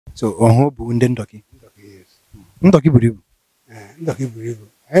So Ohobu Ndendoki. Ndoki, yes. Ndoki Buribu. Ndoki Buribu.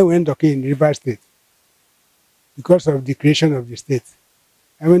 I went Ndoki in River State because of the creation of the state.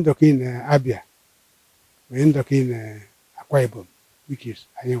 I went Ndoki in Abia. We went Ndoki in Akwa Ibom, which is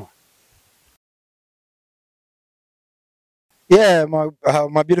Anyewa. Yeah,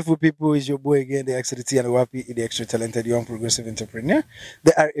 my beautiful people, is your boy again, the XDT and the Wapi, the extra talented young progressive entrepreneur,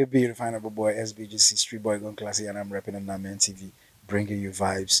 the RAB refinable boy, SBGC street boy gone classy, and I'm repping on Namen TV, bringing you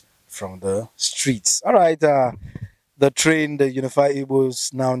vibes from the streets. All right, the train, the Unified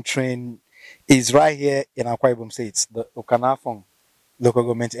Igbos now train, is right here in Akwa Ibom State, the Okanafun local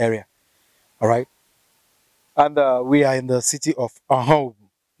government area. All right, and we are in the city of Ahobu,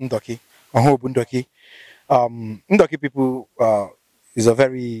 Ndoki, Ahobu, Ndoki. Ndoki people is a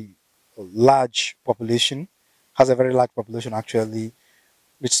very large population, has a very large population actually,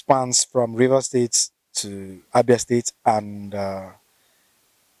 which spans from River State to Abia State and Akwa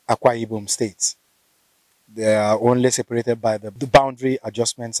Ibom State. They are only separated by the boundary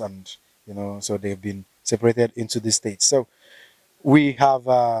adjustments, and so they've been separated into the states. So we have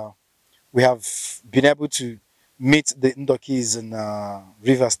we have been able to meet the Ndokis in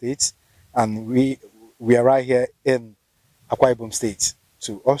River State, and we are right here in Akwa Ibom State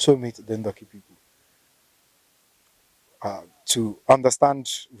to also meet the Ndoki people, to understand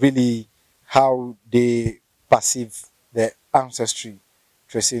really how they perceive their ancestry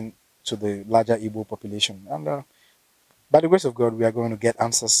tracing to the larger Igbo population. And by the grace of God, we are going to get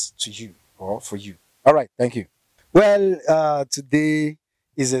answers to you or for you. All right, thank you. Well, today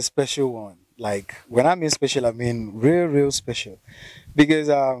is a special one. Like when I mean special, I mean real, real special, because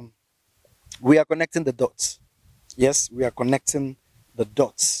we are connecting the dots. Yes, we are connecting the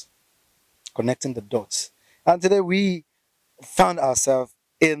dots, connecting the dots. And today we found ourselves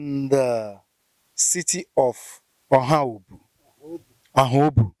in the city of Ohaobu.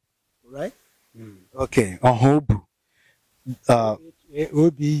 Ahobu, right? Mm. Okay, Ahobu. Uh,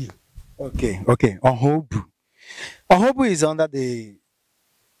 OBE. okay, Ahobu. Ahobu is under the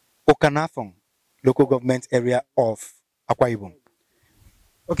Okanafun local government area of Akwa Ibom.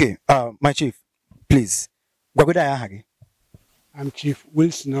 Okay, my chief, please. Gwagoda ya hagi. I'm Chief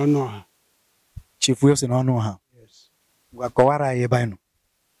Wilson Onoha. Chief Wilson Onoha. Yes. Gwakowara ye baino.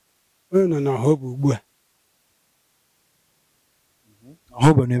 Onye nọ n'Ọhaobu ugbu a.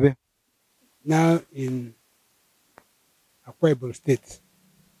 Ahobu nebe. Now in Akwa Ibom State.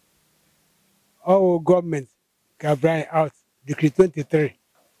 All government can bring out Decree 23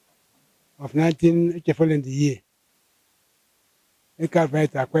 of 19 following the year. It can bring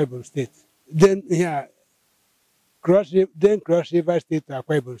to Akwa Ibom State. Then here, cross River State to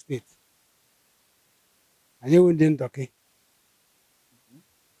Akwa Ibom State. And you wouldn't okay.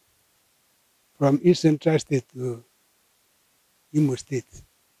 From East Central State to Imo State.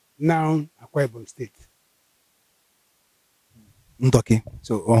 Now Akwa Ibom State. Ndoki.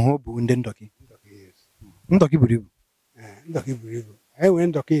 So Ahobu Ndoki. Ndoki, yes. Ndoki buribu. Ndoki Buribu. I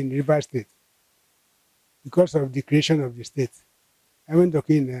went Ndoki in River State because of the creation of the state. I went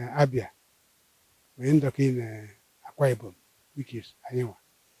Ndoki in Abia. We went Ndoki in Akwa Ibom, which is Anyewa.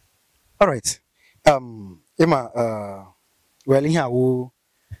 All right. Emma, well, here we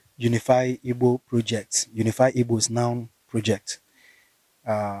Unify Igbo project, Unify Igbo's Now project.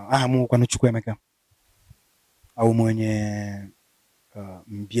 Aha m kwanu Chukwuemeka. Awu mwenye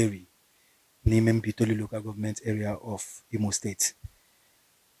Mbieri n'ime Mbitoli local government area of Imo State.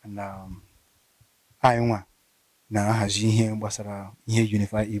 And anyị nwa na-ahazi ihe gbasara ihe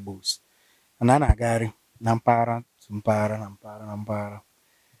Unify Igbos. And a na-agagharị na mpaghara to mpaghara na mpaghara na mpaghara.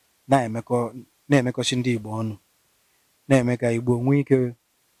 Na-emekọchi ndị Igbo ọnụ. Na-eme ka Igbo nwee ike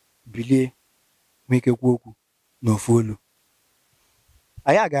bilie, nwee ike kwuo okwu n'ofu olu.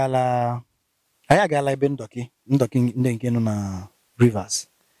 Anyị agaala ebe Ndoki ndị nke nọ na Rivers.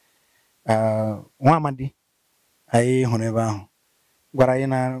 Nwa amadi anyị hụrụ ebe ahụ gwara anyị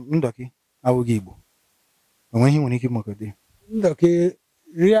na Ndoki awụghị Igbo. Onweghị nwere ike ịmakọta. Ndoki,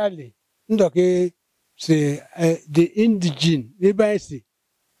 really, Ndoki say the indigene, ebe anyị si,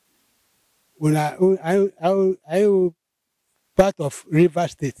 when I part of River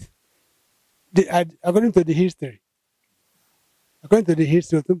State. According to the history, of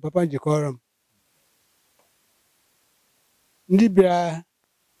Papa Njikorom, ndị bịara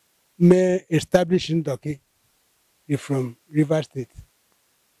mee establish Ndoki from River State.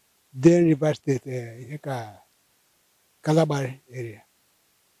 Then River State, Calabar area.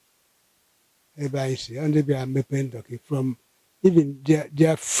 Ebe anyị si, ndị bịara mepe Ndoki from even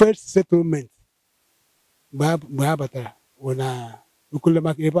their first settlement. Mgbe ha batara na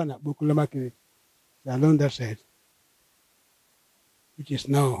Ukulemakiri, ebe a na-akpọ Ukulemakiri, along that side. which is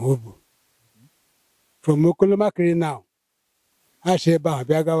now Hobu. From Okolomakiri now, I say about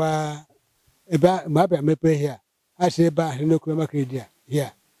Biagawa, about Mabia Mepe here. I say about Okolomakiri there,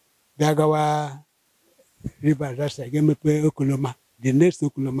 here. Biagawa River, that's again Mepe Okoloma, the next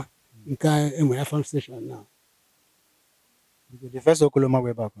Okoloma, in my farm station now. The first Okoloma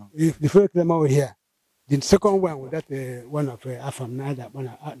way back now. If the first Okoloma were here, the second one was that one of Afam now, that one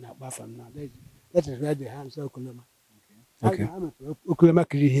Afam now. That is where the hands of Okoloma. Okay.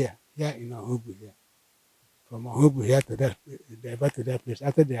 Okolomakiri here in Hobu here. From Hobu here to that, they back to that place.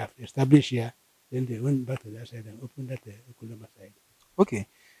 After they have established here, then they went back to that side and opened that Okoloma side. Okay.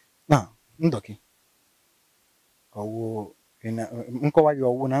 Now, Ndoki. Nkọwa gị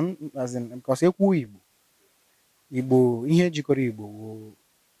ọwụ na as in because ekwu Igbo ihe jikọrọ Igbo wụ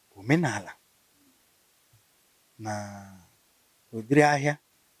omenala na ụdịrị ahịa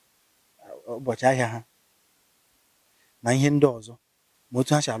ụbọchị ahịa ha na ihe ndị ọzọ ma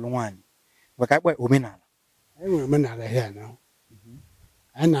otu ha si alụ nwaanyị maka akpa omenala. Anyị nwere omenala here now.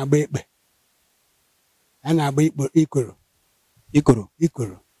 Anyị na-agba ekpe. Anyị na-agba ikoro. Ikoro.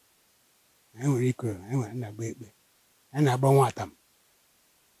 Anyị nwere ikoro. Anyị na-agba ekpe. Anyị na-agba nwatam.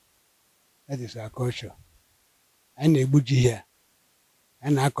 That is our culture. Anyị na-egbu ji here.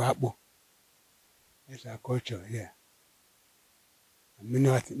 Anyị na-akọ akpụ. That's our culture here. And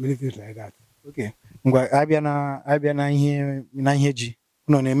many things like that. Okay. Ngwa abịa na ihe ji.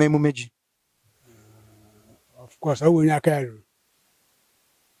 Unu na-eme emume ji. Of course, I will not carry.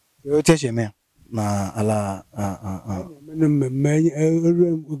 You teach me na ala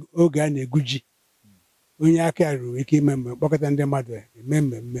oge a na-egwu ji. Onye aka ruru ike ime mmemme kpọkọta ndị mmadụ eme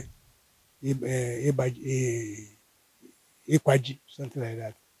mmemme ịkwa ji, something like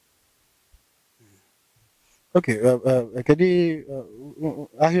that. Okay, kedu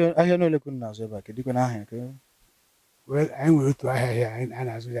ahịa n'ole ka unu na-azụ ebe a? Kedu kwa ahịa ka? Well, anyị nwere otu ahịa here a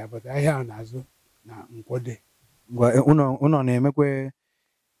na-azụ ya, but ahịa a na-azụ na Nkwode. Ngwa unu na-emekwe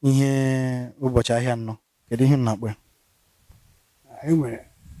ihe ụbọchị ahịa nnọ. Kedu ihe unu na-akpọ ya? Anyị nwere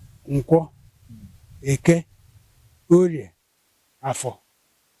Nkwọ, Eke, Orie, Afọ.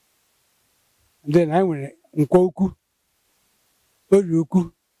 Then anyị nwere Nkwọ Ukwu, Orie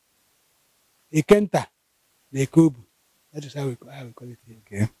Ukwu, Eke Nta na Eke Obu. That is how we call it here.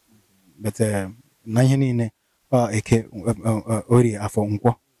 Okay. But na ihe niile Eke, Orie, Afọ,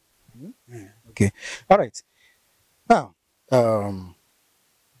 Nkwọ. Okay. All right. Now,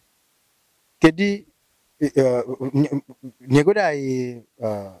 kedu nyegodo anyị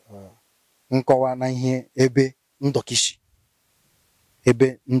nkọwa na ihe ebe Ndokishi.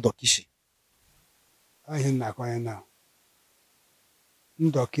 Ihe na-akọ ya na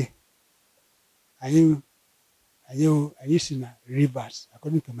Ndoki. Anyị si na rivers,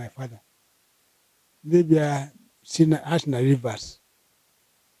 according to my father. They be seen as na rivers.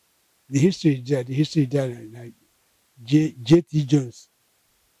 The history there, like J.T. Jones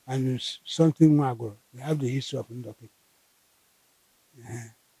and something more ago. They have the history of Ndoki.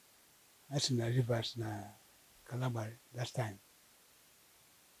 As in the rivers na Calabari that time.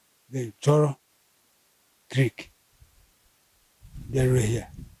 Then Choro Creek. They were here.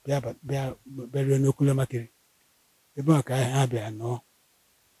 They are no Okolomakiri. The bank I have no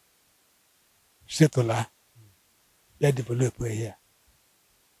settler. They develop here.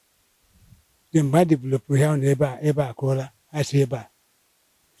 Then my developer here on Eba Kola, I say Eba.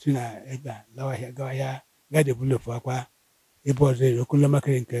 Sina Eba, Lawa here, go here, get develop for Akwa. It was a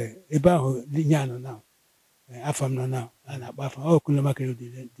Okolomakiri Eba Lignano now. Afam now, and Abafam Okolomakiri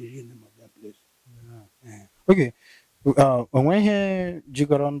the name of that place. Okay. When he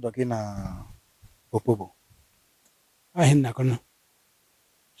jigoron Ndoki na Opobo. I had Nakono.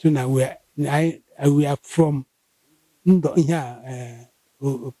 So now we are from Ndo here.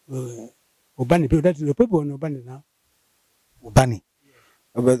 Ubani people, that is the people in Ubani now. Ubani.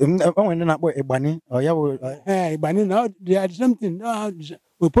 But when not boy Ibani or yeah, Ibani now they are something. No,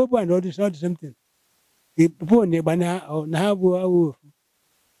 people and all this not something. People in Ibani or now.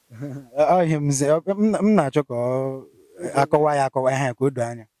 Him say, I'm not choco. Akwa ha good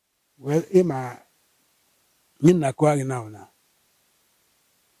anya. Well, Emma, in Akwa now.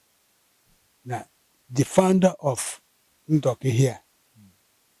 Now, the founder of Ndoki here.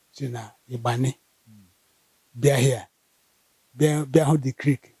 Sina Ibani, bear here, bear the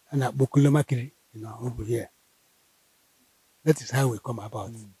creek, and at Okolomakiri, over here. That is how we come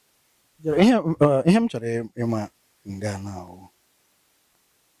about.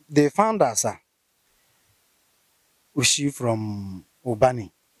 The founders are Ushi from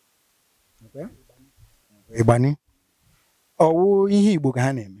Ubani. Okay. Ibani. Owo ihe Igbo ka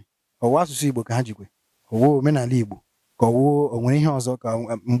ha na-eme. Owo asụsụ Igbo ka ha jikwe. Owo omenala Igbo ka ọwụ onwere ihe ọzọ ka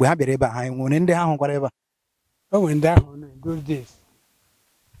mgbe ha bịara ebe a ha nwere ndị ha hụkwara ebe a Oh, when that one in those days,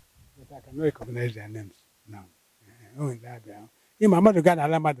 but I cannot recognize their names now. Oh, in that ground. In my mother got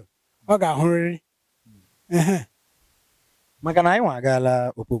Alamado. I got hungry. maka na anyị nwa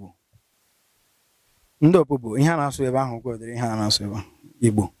agaala Opobo ndị Opobo ihe a na-asụ ebe ahụ kwadoro ihe a na-asụ ebe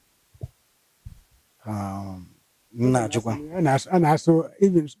Igbo na-ajụkwa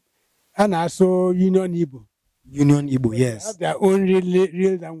And also Union Igbo. Union Igbo, yes. Have their own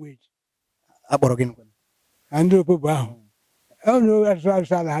real language. Akpọrọ gịnị kwa? And the Opobo ahụ. I don't know that's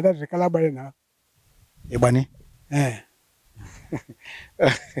a Calabari now. Igbani?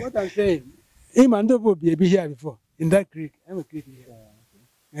 What I'm saying, him and the Opobo be here before, in that creek. I'm a creek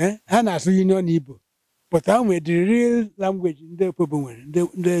here. And also Union Igbo. But I'm with the real language in the Opobo,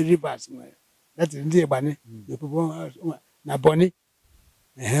 the rivers. That is the Igbani. The Opobo, na Bonny.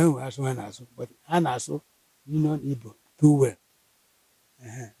 As one also. But and also Union Igbo too well.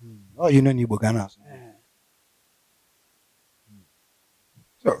 Oh, Union Igbo can also.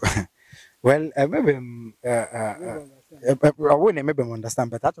 So, well, maybe I wouldn't maybe understand,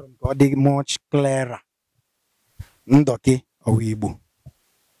 but that's what much clearer. Ndoki or Igbo.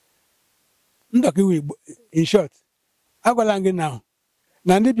 Ndoki Igbo. In short, Akwa now.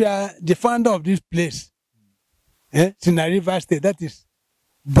 Nandibia, the founder of this place, Sina River State, that is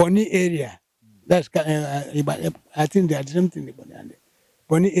Bonny area. That's I think they are something in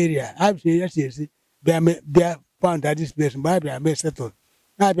Bonny area. I've seen yes, they are found at this place. Maybe I may settle.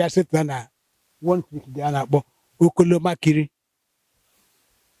 Maybe I settle na one week they are not Ukolomakiri.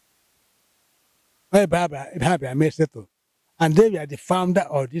 Maybe I may settle. And they are the founder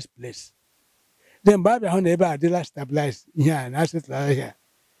of this place. Then Baba Honeba they last stabilized here and I settle here.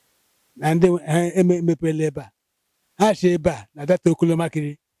 And then me pay labor. I say ba na that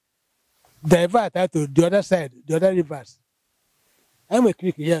Ukolomakiri. Divert out to the other side, the other rivers. I'm a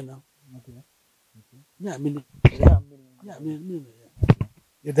creek here now. Okay. Yeah, I mean,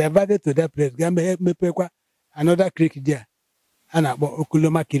 you diverted to that place. Gambe me pekwa another creek there. And about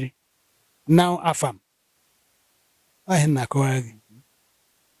Okulomakiri. Now Afam. I na koagi.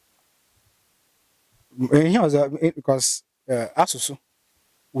 Here was because asusu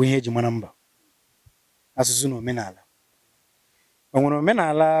we hear Jumanamba. Asusu no menala. And when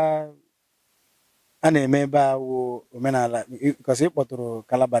menala a na-eme ebe a wụ omenala because ị kpọtụrụ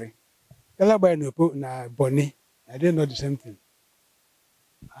Calabari na Bonny. I didn't know the same thing.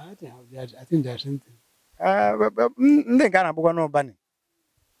 I think there's something. Ndị nke a na-akpọkwa n'ụbani.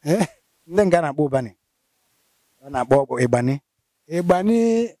 Ndị nke a na-akpọ ụbani. A na-akpọ Igbani.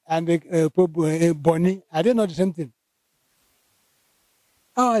 Igbani and Bonny. I didn't know the same thing.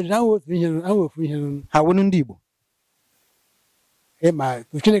 Oh, I was thinking. Ha wụ ndị Igbo. Ma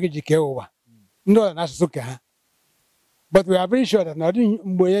Chineke ji kee ụwa. No, that's okay. But we are very sure that nothing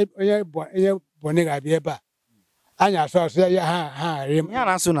Bonny Gabieba. And I saw say, na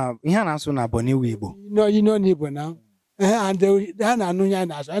Bonny Igbo. No, you know Igbo now. And they are not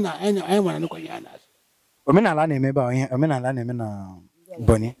Nuyanas, and I want to go Yanas. Omenala na-eme ba omenala na-eme na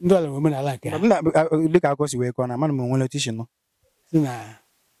Bonny. No, women I like. Look at course we na man mo nwele teaching no. Na.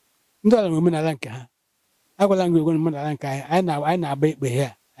 No, women I like. I go language women I like. I na be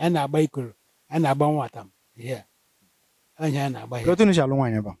here. I na ba ikuru. I na-agba nwata m ihe anya na-agba ihe otu n'isi alụ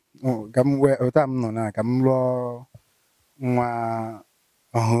nwaanyị ba ka m wee ụta m nọ na ka m lụọ nwa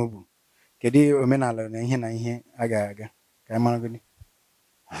ọhụụ bụ kedu omenala na ihe a ga-aga ka anyị mara gịnị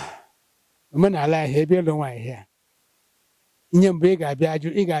omenala ihe ebe ịlụ nwaanyị ihe ihe mgbe ị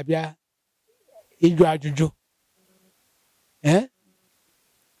ga-abịa ịjụ ajụjụ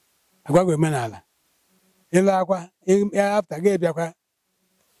agwagwa omenala ịlụ akwa afta gị bịakwa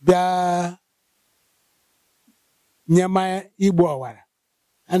bịa nyama Igbo ọwara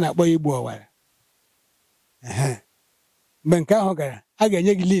a na-akpọ Igbo ọwara mgbe nke ahụ gara a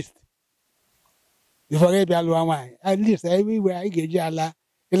ga-enye gị list before gị bịa lụọ nwaanyị at least ebe igwe anyị ga-eji ala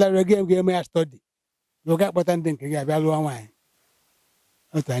ịlara gị ga-eme ya study na oge akpọta ndị nke gị abịa lụọ nwaanyị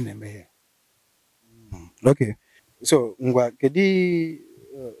otu a na-eme ya. Okay, so ngwa kedu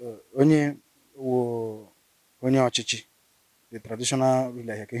onye ọchịchị the traditional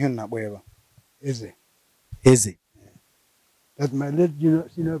ruler ka ihe na-akpọ ya ba eze that my late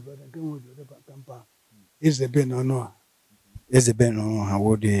senior brother came with the compound is the Ben Ono. Is the Ben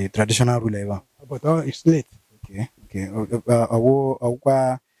Ono the traditional ruler? But all is late. Okay.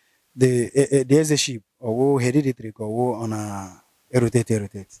 The eze sheep or hereditary or on a rotate. And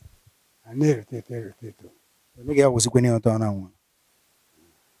rotate. Maybe I was going on now.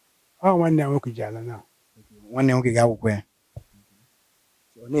 Oh, one day I could jala now. One day I go where.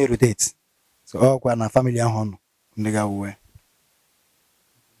 So rotate. So all family and home. Ndiga uwe.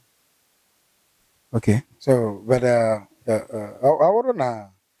 Okay. So, but I want na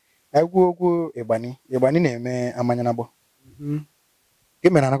egwu Igbani na-eme amanya na bo.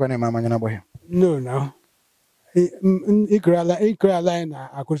 Gịmere anakwa na-eme amanya na bo ya? No, no. Ikere ala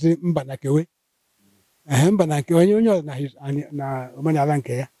na akwụsị mba na kewe. Mba na nke onye ọzọ na omenala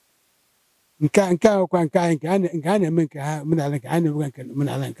nke ya. Nke ahụkwa nke anyị nke a na-eme nke ha omenala nke anyị na-eme nke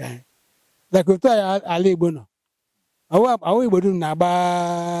omenala nke anyị. Like otu anyị ala Igbo nọ. Awụ Igbo dum na-agba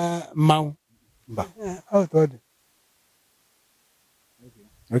mmanwụ. Mba. Otu ọ dị.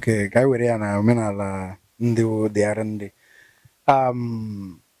 Okay, ka anyị were ya na omenala ndị dịara ndị.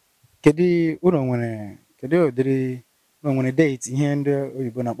 Kedu nwere date ihe ndị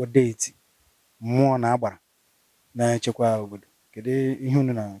oyibo na-akpọ date mmụọ na-agbara na-echekwa obodo? Kedu ihe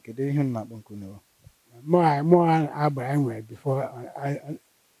unu na-akpọ nke unu? Mmụọ agbara enwere before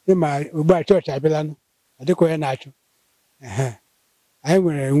ịma ugbu a chọọchị abịalanụ adịkwa onye na-achụ. Anyị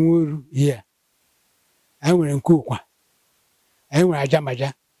nwere nwuru here, anyị nwere nke ụkwa, anyị nwere ajamaja.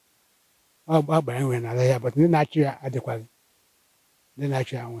 Ọ bụ agbara enwere n'ala ya, but ndị na-achụ ya adịkwaghị. Ndị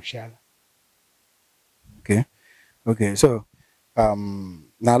na-achụ ya anwụchiala. Okay, so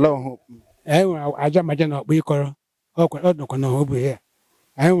n'ala ọhụ anyị nwere ajamaja na ọkpụ ịkọrọ ọ nọkwa na ọhụbụ ya.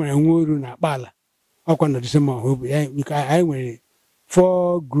 Anyị nwere nwuru na akpa ala ọkwa nọdụsịma ọhụbụ ya. Anyị nwere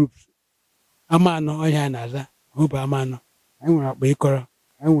 4 groups ama anọ ọhịa na-aza ọhụbụ ama anọ. Anyị nwere akpa ịkọrọ,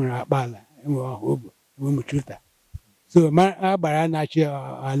 anyị nwere akpa ala, enwere ọhụbụ, enwere muchuta. So agbara na-achị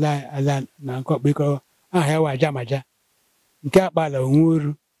ala na nke ọkpa ịkọrọ aha ya wa ajamaja. Nke akpa ala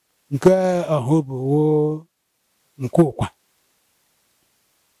nwuru, nke ọhụbụ woo nke ụkwa.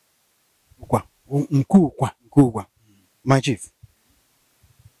 Nke ụkwa. My chief.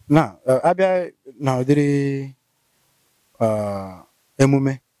 Na abịa na ụdịrị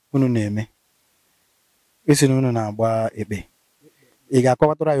emume unu na-eme, isi na unu na-agba ekpe, ị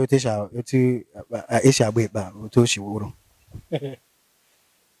ga-akọwatara ya otu esi agba ekpe a, otu o si wụrụ?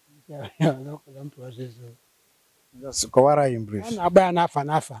 Kọwara ya in brief. A na-agba ya n'afa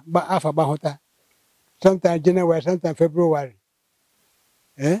afa gbahụta. Sometimes January, sometimes February.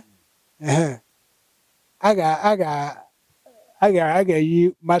 A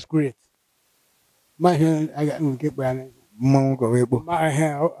ga-eyi masquerade. Mmanwụ kọwa ekpo.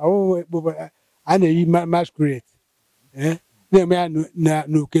 A na-eyi masquerade. Na-eme ya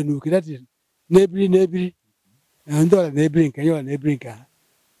n'uke, that is n'ebiri. Ndị ọla na-ebiri nke ya, ọla na-ebiri nke ha.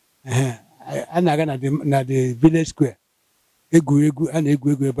 A na-aga na the village square. A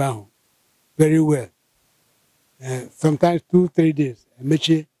na-egwu egwu ebe ahụ very well. Sometimes 2-3 days.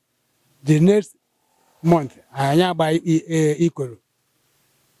 Emechi the next month anyị agba ikoro.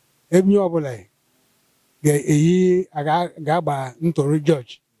 Ebinye ọbụla ga-agba ntụrụ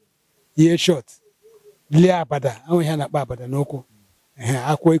George ihe short lie abada. Ahụ ihe na-akpa abada n'ụkwụ.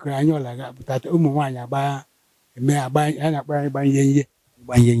 Akwa ikoro anyị ọla ga-apụta ụmụ nwaanyị agba a na-akpa anyị gba ihe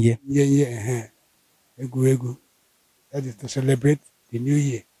egwu. That is to celebrate the new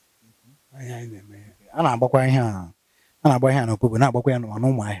year. A na-agbakwa ihe a n'okpukpe, na-agbakwa ya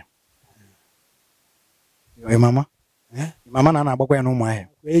n'ụmụahịa. Mama na na-agbakwa ya n'ụmụahịa.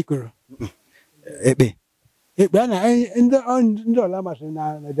 Ikoro. Ekpe ndị ọla masịrị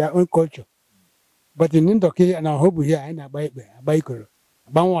na their own culture. But in Ndoki na ọhụbụ here anyị na-agba ekpe, agba ikoro,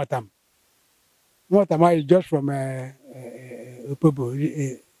 agba nwaọtam. Nwaọtam is just from Opobo.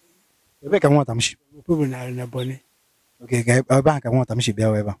 Ebe ka nwaọtam si? Opobo na Boni. Okay, ebe ahụ ka nwaọtam si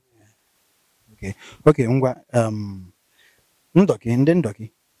bịa ebe a. Okay, ngwa ndị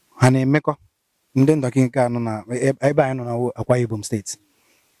Ndoki ha na-emekọ. Ndị Ndoki nke anọ na ebe anyị nọ na Akwa Ibom steeti.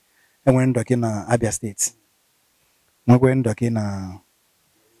 Enwere Ndoki na Abia steeti. Nwekwe Ndoki na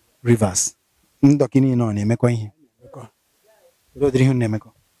Rivers. Ndoki niile ọ na-emekọ ihe. Kedu ụdịrị ihe na-emekọ?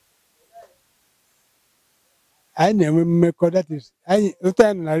 Anyị na-enwe mmekọ, that is otu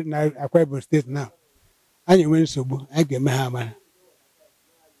anyị na Akwa Ibom steeti now. Anyị enwe nsogbu, anyị ga-eme ha amara.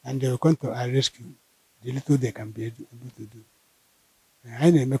 And they will come to our rescue the little they can be able to do.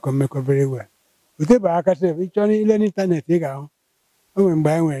 I na-emekọ very well. Utebe aka sef, ịchọrọ ile n'ịntanetị ị ga-ahụ. O nwere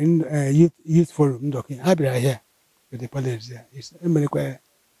mgbe anyị nwere youth forum Ndoki. Ha bịara here to the palace there. Emerekwa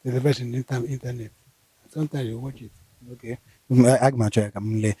television internet. Sometimes you watch it. Okay. Aga m achọ ya ka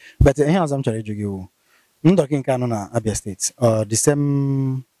m lee. But ihe ọzọ m chọrọ ịjụ gị wụ Ndoki nke anọ na Abia State, the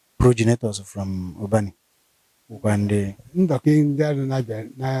same progenitors from Ubani? Ndoki ndị anọ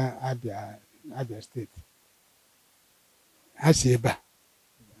na Abia State. Ha si ebe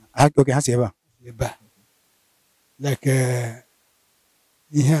a. Okay, ha si ebe a. Ebe a. Like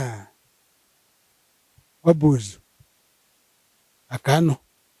ihe a ọ bụ ụzụ Akano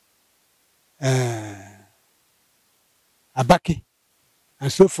Abaki,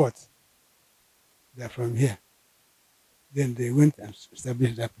 and so forth. They're from here. Then they went and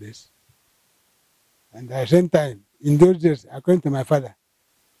established that place. And at the same time, in those days, according to my father,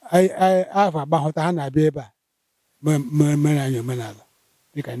 I have about Hana Beba, Menala.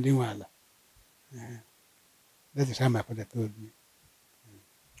 They can do well. That is how my father told me.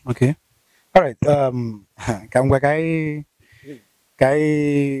 Okay. All right. Ka ngwa ka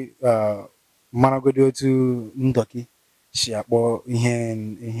anyị maragodo otu ndọki si akpọ ihe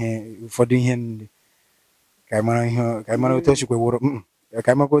ụfọdụ ihe ndị ka anyị mara otu o si kweworo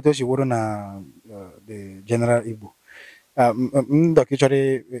ka anyị mara otu o si woro na the general Igbo. Ndọki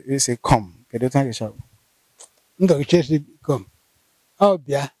chọrọ isi come kedu otu ha ga-esi akpọ? Ndọki chesi come. Oh,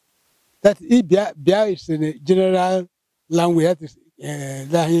 Bia. That Bia is in the general language.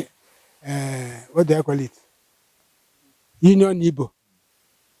 That is what do I call it? Union Igbo.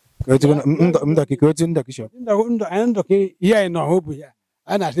 Ndọki ka otu ndọki shop. Ndọki here in Ohobu here.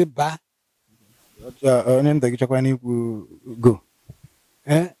 And I say Ba. Onye ndọki chọkwa n'ikwu go.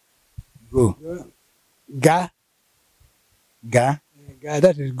 Go. Ga. Ga.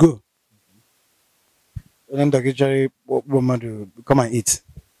 That is go. Onye ndọki chọrọ ịkpọ mmadụ come and eat.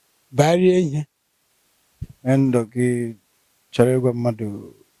 Bari ihe. Onye ndọki chọrọ ịgwa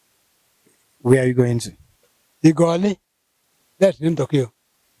mmadụ where are you going to? Igoli. That's the Ndọki.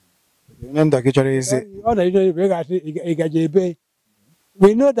 Onye ndọki chọrọ isi.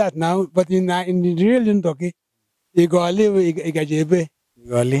 We know that now, but in the real Ndọki, Igoli, Igajebe.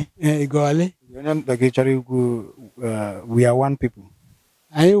 Igoli. Igoli. Onye ndọki chọrọ ikwu we are one people.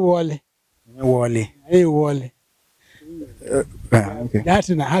 Anyị Wole. Wole. Anyị Wole. Okay. That's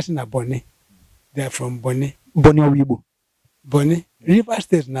in a Bonny. They're from Bonny. Bonny or Igbo? Bonny. River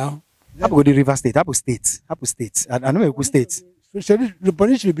State now. How about the River State? Abu State. Abu State. I know Eku State. So the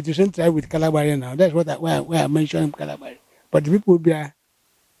Bonny should be the same tribe with Calabari now. That's what why I mentioned Calabari. But the people there,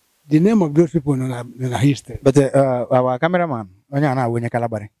 the name of those people in our history. But our cameraman, onye na wenye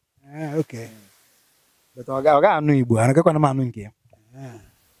Calabari. Okay. But oga anu Igbo, anakakwa na manu nke.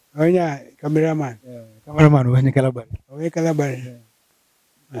 Onye cameraman. Cameraman wenye Calabari. Onye Calabari.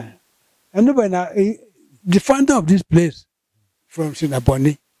 And nobody now, the founder of this place from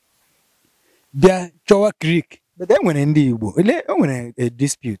Sinaboni, their Chowa Creek. But then when in the Igbo, when a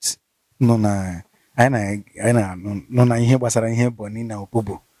dispute, no na no na ihe gbasara ihe Bonny na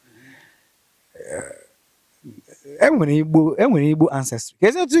Opobo. Enwere Igbo ancestry.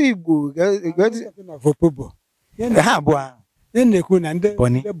 Kezi otu Igbo of Opobo. Ha abụọ. Na-ekwu na ndị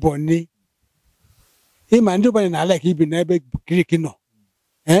Bonny. Ịma ndị Bonny na like ibi n'ebe creek nọ.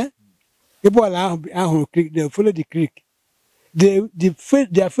 People ahụ creek, they follow the creek.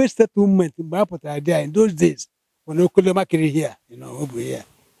 Their first settlement there in those days when Okoloma came here, over here.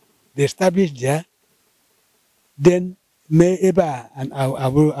 They established there. Then me Eba and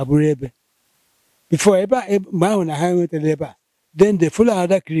Abu Ebe. Before Eba Mahon went to Eba, then they follow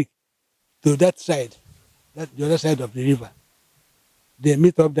another creek to that side, the other side of the river. They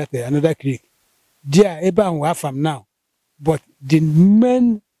meet up that another creek. There Eba and Wafam now. But the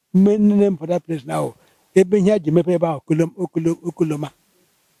main name for that place now, Ebe here Jimepe Eba Okoloma.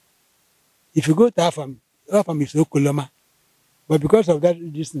 If you go to Afam is Okoloma. But because of that,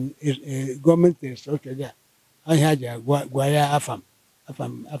 this government structure there, I had Guaya Afam.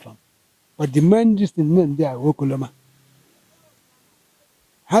 But the main name there, Okoloma.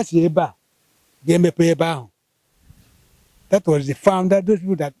 Hasi Eba, Gemepe Eba. That was the founder, those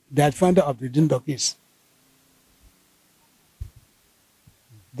people that founder of the Dindokis.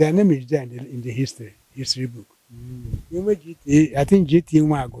 Their name is there in the history book. I think GT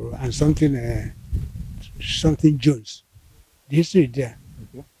Magro and something Jones. The history is there.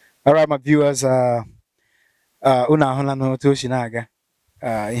 Okay. All right, my viewers. Una hụla n'otu o si na-aga.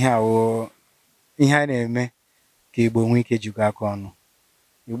 Ihe a na-eme ka Igbo nwee ike jikọ aka ọnụ.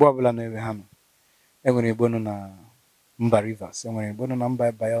 Igbo ọbụla nọ ebe ha nọ. Enwere Igbo nọ na mba Rivers, enwere Igbo nọ na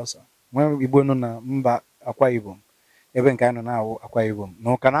mba Bayelsa, nwere Igbo nọ na mba Akwa Ibom. Ebe nke anyị nọ na-awụ Akwa Ibom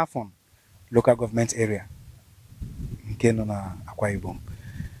na Okanafun local government area nke nọ na Akwa Ibom.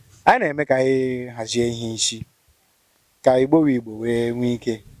 Anyị na-eme ka anyị hazie ihe isi ka Igbo wee nwee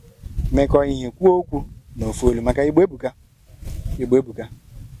ike mekọ ihe kwuo okwu n'ofu olu maka Igbo ebuka.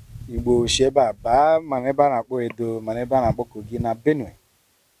 Igbo si ebe a baa mana ebe a na-akpọ Edo mana ebe a na-akpọ Kogi na Benue.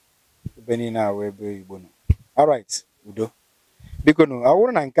 Ebe niile awụ ebe Igbo nọ. All right, udo. Biko nụ, ọ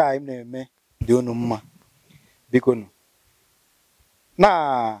bụrụ na nke a na-eme dị unu mma. Biko nụ,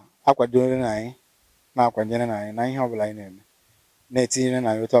 na-akwadoro anyị na-akwanyere anyị na ihe ọbụla anyị na-eme. Na-etinyere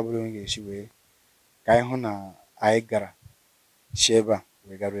na otu ọbụla onye ga-esi wee ka anyị hụ na anyị gara si ebe a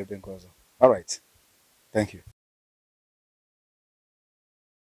wee garuo ebe nke ọzọ. All right. Thank you.